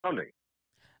surrounding.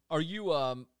 Are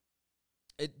you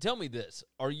tell me this.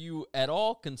 Are you at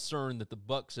all concerned that the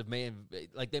Bucs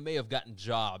they may have gotten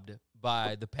jobbed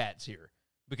by the Pats here?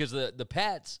 Because the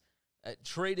Pats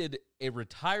traded a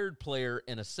retired player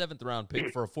and a 7th-round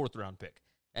pick for a 4th-round pick.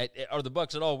 Are the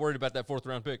Bucs at all worried about that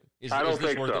 4th-round pick? I don't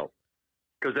think so.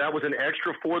 Because that was an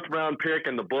extra 4th-round pick,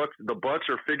 and the Bucs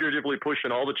are figuratively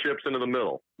pushing all the chips into the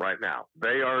middle right now.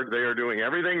 They are doing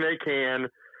everything they can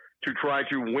to try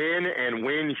to win and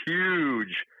win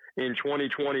huge in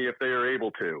 2020 if they are able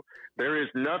to. There is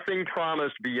nothing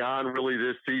promised beyond really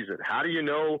this season. How do you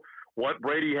know what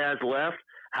Brady has left?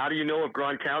 How do you know if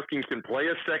Grownkowski can play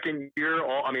a second year?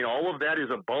 All of that is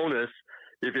a bonus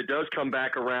if it does come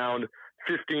back around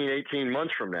 15, 18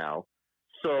 months from now.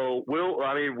 So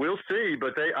we'll see,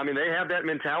 but they have that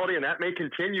mentality, and that may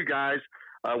continue, guys.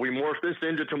 We morph this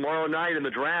into tomorrow night in the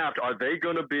draft. Are they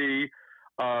going to be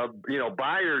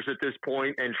buyers at this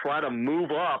point and try to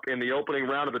move up in the opening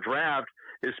round of the draft,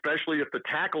 especially if the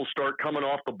tackles start coming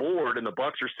off the board and the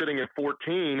Bucs are sitting at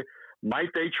 14? Might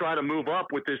they try to move up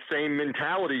with this same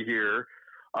mentality here?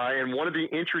 And one of the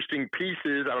interesting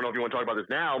pieces, I don't know if you want to talk about this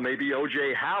now, maybe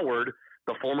O.J. Howard,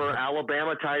 the former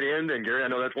Alabama tight end, and Gary, I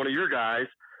know that's one of your guys,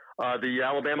 the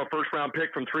Alabama first-round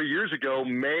pick from 3 years ago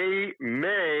may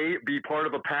be part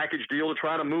of a package deal to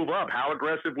try to move up. How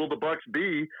aggressive will the Bucs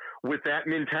be with that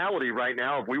mentality right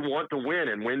now if we want to win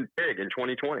and win big in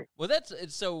 2020? Well, that's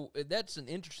an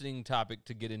interesting topic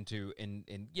to get into, and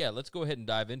yeah, let's go ahead and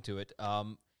dive into it.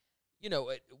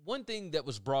 One thing that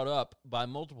was brought up by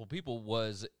multiple people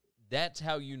was that's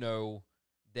how you know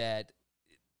that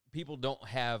people don't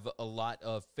have a lot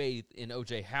of faith in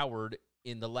O.J. Howard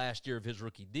in the last year of his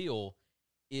rookie deal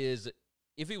is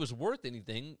if he was worth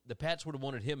anything, the Pats would have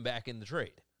wanted him back in the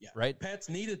trade. Yeah. Right? Pats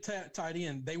need a tight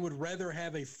end. They would rather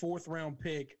have a 4th-round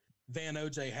pick than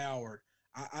O.J. Howard.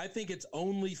 I think it's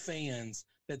only fans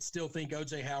that still think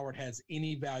O.J. Howard has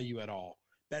any value at all.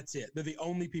 That's it. They're the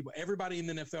only people. Everybody in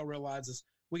the NFL realizes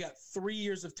we got 3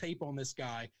 years of tape on this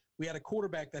guy. We had a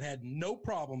quarterback that had no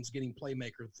problems getting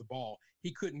playmakers with the ball.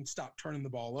 He couldn't stop turning the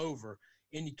ball over.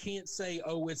 And you can't say,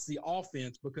 oh, it's the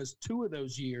offense, because 2 of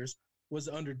those years was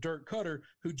under Dirk Cutter,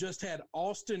 who just had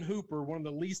Austin Hooper, one of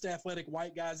the least athletic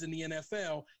white guys in the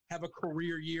NFL, have a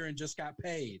career year and just got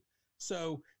paid.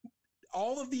 So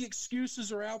all of the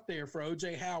excuses are out there for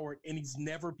O.J. Howard, and he's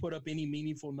never put up any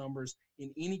meaningful numbers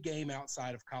in any game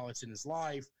outside of college in his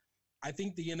life. I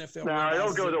think the NFL. No, I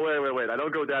don't go wait. I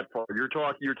don't go that far. You're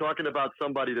talking about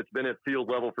somebody that's been at field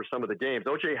level for some of the games.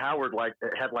 O.J. Howard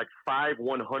had 5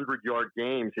 100-yard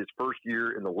games his first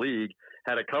year in the league.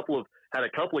 Had a couple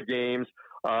of games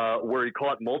where he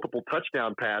caught multiple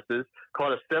touchdown passes.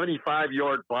 Caught a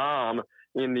 75-yard bomb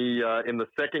in the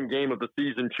second game of the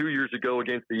season 2 years ago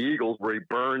against the Eagles, where he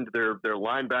burned their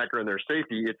linebacker and their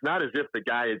safety. It's not as if the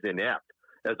guy is inept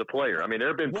as a player. I mean, there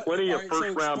have been plenty of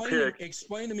first-round picks.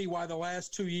 Explain to me why the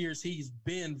last 2 years he's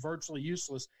been virtually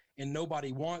useless and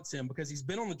nobody wants him, because he's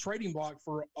been on the trading block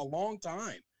for a long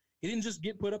time. He didn't just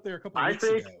get put up there a couple of weeks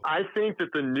ago. I think that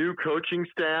the new coaching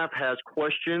staff has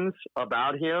questions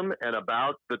about him and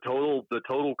about the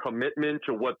total commitment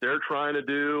to what they're trying to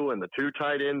do and the 2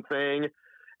 tight end thing.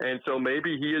 And so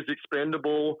maybe he is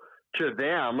expendable to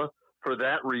them for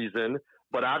that reason.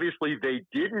 But obviously they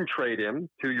didn't trade him,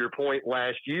 to your point,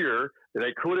 last year.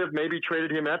 They could have maybe traded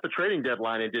him at the trading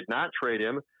deadline and did not trade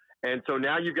him. And so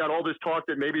now you've got all this talk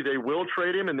that maybe they will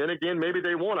trade him, and then again, maybe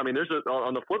they won't. I mean,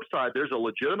 on the flip side, there's a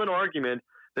legitimate argument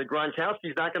that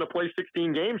Gronkowski's not going to play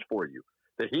 16 games for you,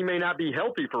 that he may not be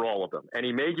healthy for all of them, and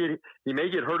he may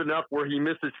get hurt enough where he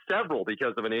misses several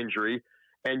because of an injury,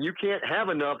 and you can't have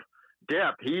enough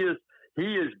depth. He is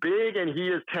big and he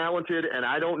is talented, and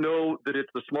I don't know that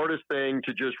it's the smartest thing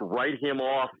to just write him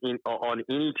off on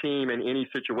any team in any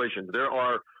situation. There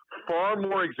are far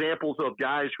more examples of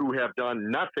guys who have done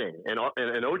nothing, and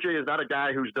OJ is not a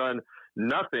guy who's done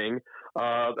nothing.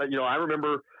 I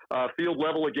remember field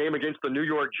level a game against the New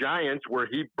York Giants where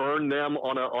he burned them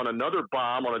on another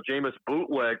bomb on a Jameis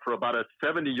bootleg for about a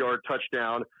 70-yard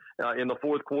touchdown in the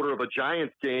fourth quarter of a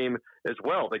Giants game as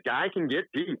well. The guy can get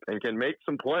deep and can make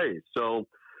some plays. So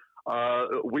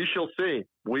we shall see.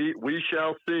 We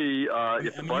shall see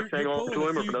if the Bucs hang on to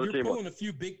him or if another team. You're pulling a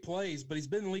few big plays, but he's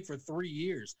been in the league for 3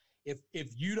 years. If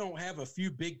you don't have a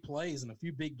few big plays and a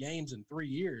few big games in 3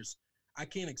 years, I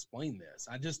can't explain this.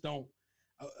 I just don't.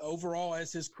 Overall,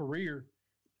 as his career,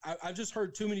 I've just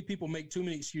heard too many people make too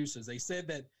many excuses. They said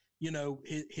that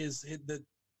the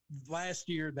last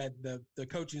year that the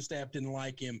coaching staff didn't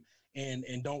like him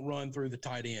and don't run through the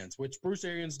tight ends, which Bruce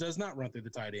Arians does not run through the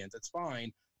tight ends. That's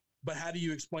fine. But how do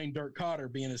you explain Dirk Cotter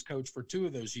being his coach for 2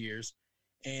 of those years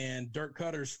and Dirk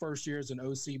Cutter's first year as an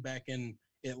OC back in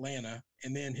Atlanta,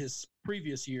 and then his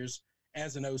previous years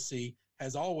as an OC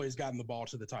has always gotten the ball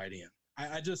to the tight end.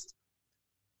 I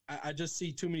just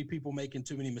see too many people making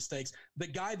too many mistakes. The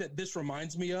guy that this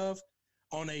reminds me of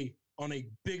on a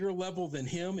bigger level than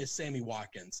him is Sammy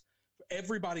Watkins.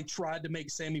 Everybody tried to make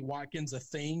Sammy Watkins a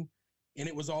thing, and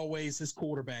it was always his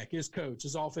quarterback, his coach,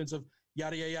 his offensive,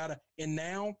 yada, yada, yada. And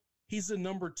now he's the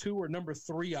number 2 or number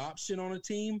 3 option on a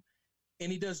team,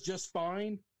 and he does just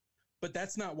fine. But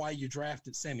that's not why you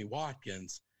drafted Sammy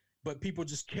Watkins. But people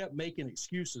just kept making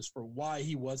excuses for why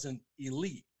he wasn't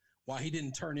elite, why he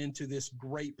didn't turn into this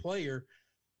great player.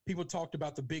 People talked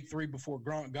about the big 3 before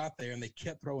Gronk got there, and they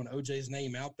kept throwing OJ's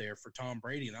name out there for Tom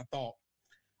Brady. And I thought,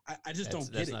 I just don't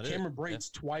get it. Cameron Brate's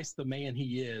twice the man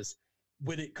he is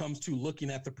when it comes to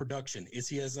looking at the production. Is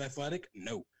he as athletic?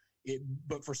 No.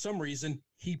 But for some reason,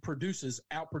 he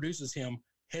outproduces him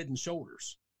head and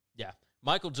shoulders. Yeah.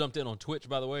 Michael jumped in on Twitch,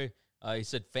 by the way. He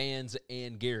said fans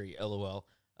and Gary, LOL.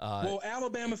 Well,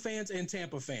 Alabama fans and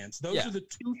Tampa fans. Those are the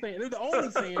 2 fans. They're the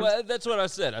only fans. Well, that's what I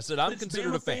said. I said I'm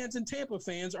considered Bama a fan. Fans and Tampa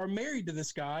fans are married to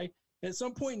this guy. At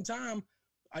some point in time,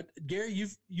 Gary,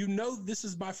 you know this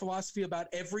is my philosophy about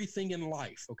everything in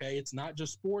life, okay? It's not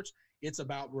just sports. It's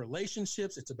about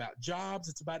relationships. It's about jobs.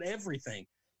 It's about everything.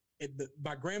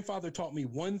 My grandfather taught me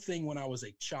one thing when I was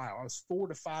a child. I was 4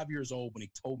 to 5 years old when he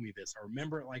told me this. I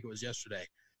remember it like it was yesterday.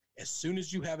 As soon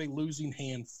as you have a losing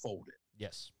hand, fold it.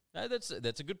 Yes, that's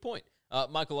a good point.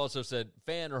 Michael also said,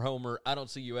 fan or homer, I don't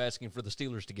see you asking for the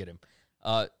Steelers to get him.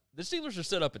 The Steelers are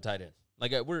set up at tight end.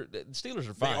 Like the Steelers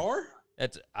are fine. They are?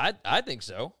 I think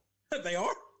so. They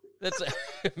are? That's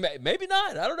maybe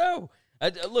not. I don't know.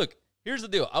 Look, here's the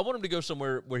deal. I want him to go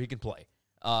somewhere where he can play.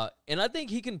 And I think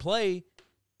he can play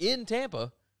in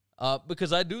Tampa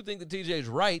because I do think that TJ is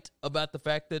right about the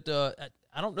fact that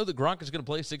I don't know that Gronk is going to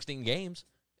play 16 games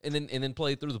and then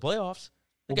play through the playoffs.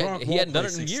 Well, he hadn't done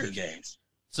it in years. Games.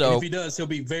 So and if he does, he'll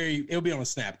be on a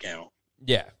snap count.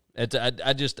 Yeah. I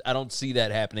don't see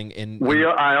that happening.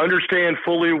 I understand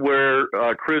fully where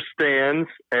Chris stands,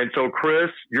 and so Chris,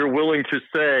 you're willing to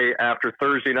say after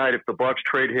Thursday night, if the Bucs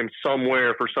trade him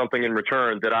somewhere for something in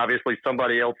return, that obviously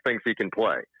somebody else thinks he can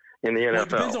play in the NFL. Well, it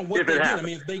depends on what they get. I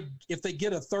mean, if they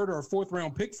get a 3rd or a 4th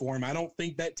round pick for him, I don't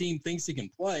think that team thinks he can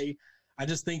play. I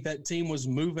just think that team was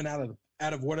moving out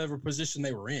of whatever position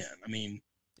they were in. I mean.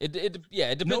 It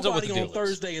depends on what the deal on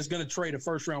Thursday is going to trade a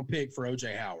 1st-round pick for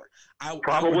O.J. Howard.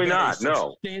 Probably not.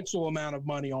 No, substantial amount of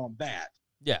money on that.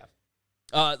 Yeah.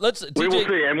 We will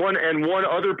see. And one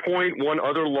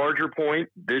other larger point.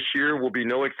 This year will be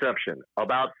no exception.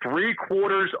 About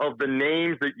 3/4 of the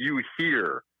names that you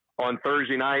hear on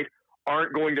Thursday night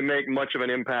aren't going to make much of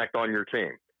an impact on your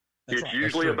team. It's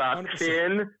usually about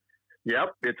 10.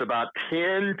 Yep, it's about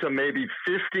 10 to maybe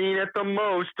 15 at the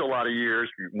most a lot of years,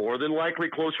 more than likely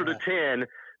closer to 10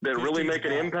 that really make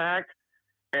an impact.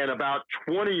 And about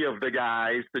 20 of the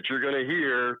guys that you're going to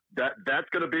hear, that's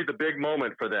going to be the big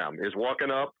moment for them, is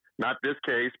walking up, not this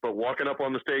case, but walking up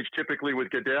on the stage typically with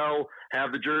Goodell,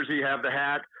 have the jersey, have the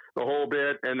hat, the whole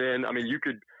bit. And then, I mean, you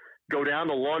could go down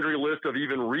the laundry list of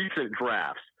even recent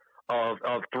drafts of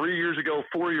 3 years ago,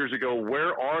 4 years ago.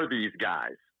 Where are these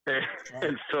guys?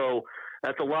 And so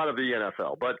that's a lot of the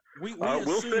NFL, but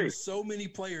we'll see. So many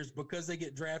players, because they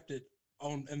get drafted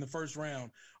in the 1st round,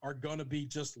 are going to be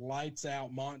just lights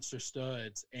out monster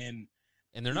studs, and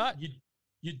they're not.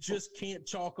 You just can't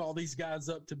chalk all these guys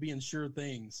up to being sure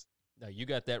things. No, you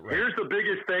got that right. Here's the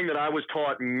biggest thing that I was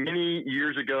taught many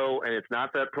years ago, and it's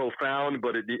not that profound,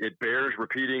 but it bears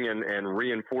repeating and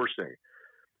reinforcing.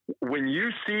 When you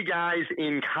see guys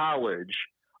in college,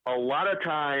 a lot of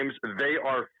times they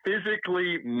are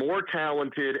physically more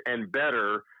talented and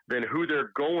better than who they're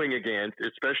going against,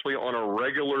 especially on a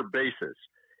regular basis.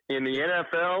 In the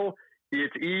NFL,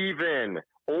 it's even,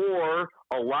 or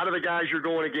a lot of the guys you're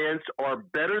going against are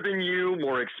better than you,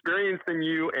 more experienced than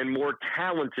you, and more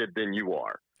talented than you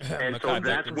are. And so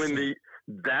that's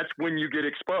when you get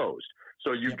exposed.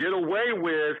 So you get away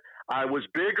with, I was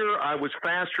bigger, I was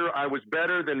faster, I was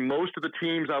better than most of the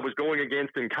teams I was going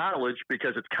against in college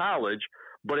because it's college.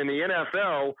 But in the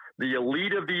NFL, the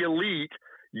elite of the elite,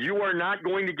 you are not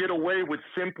going to get away with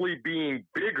simply being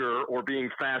bigger or being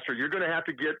faster. You're going to have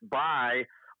to get by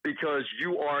because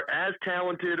you are as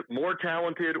talented, more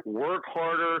talented, work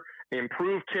harder,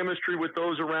 improve chemistry with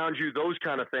those around you, those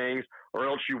kind of things, or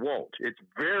else you won't. It's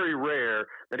very rare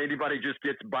that anybody just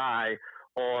gets by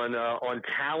on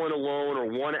talent alone or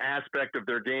one aspect of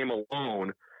their game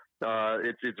alone.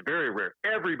 It's very rare.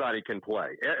 Everybody can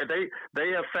play. They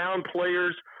have found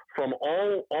players from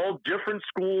all different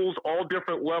schools, all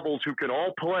different levels, who can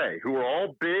all play, who are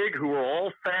all big, who are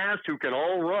all fast, who can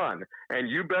all run. And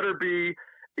you better be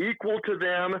equal to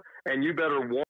them, and you better want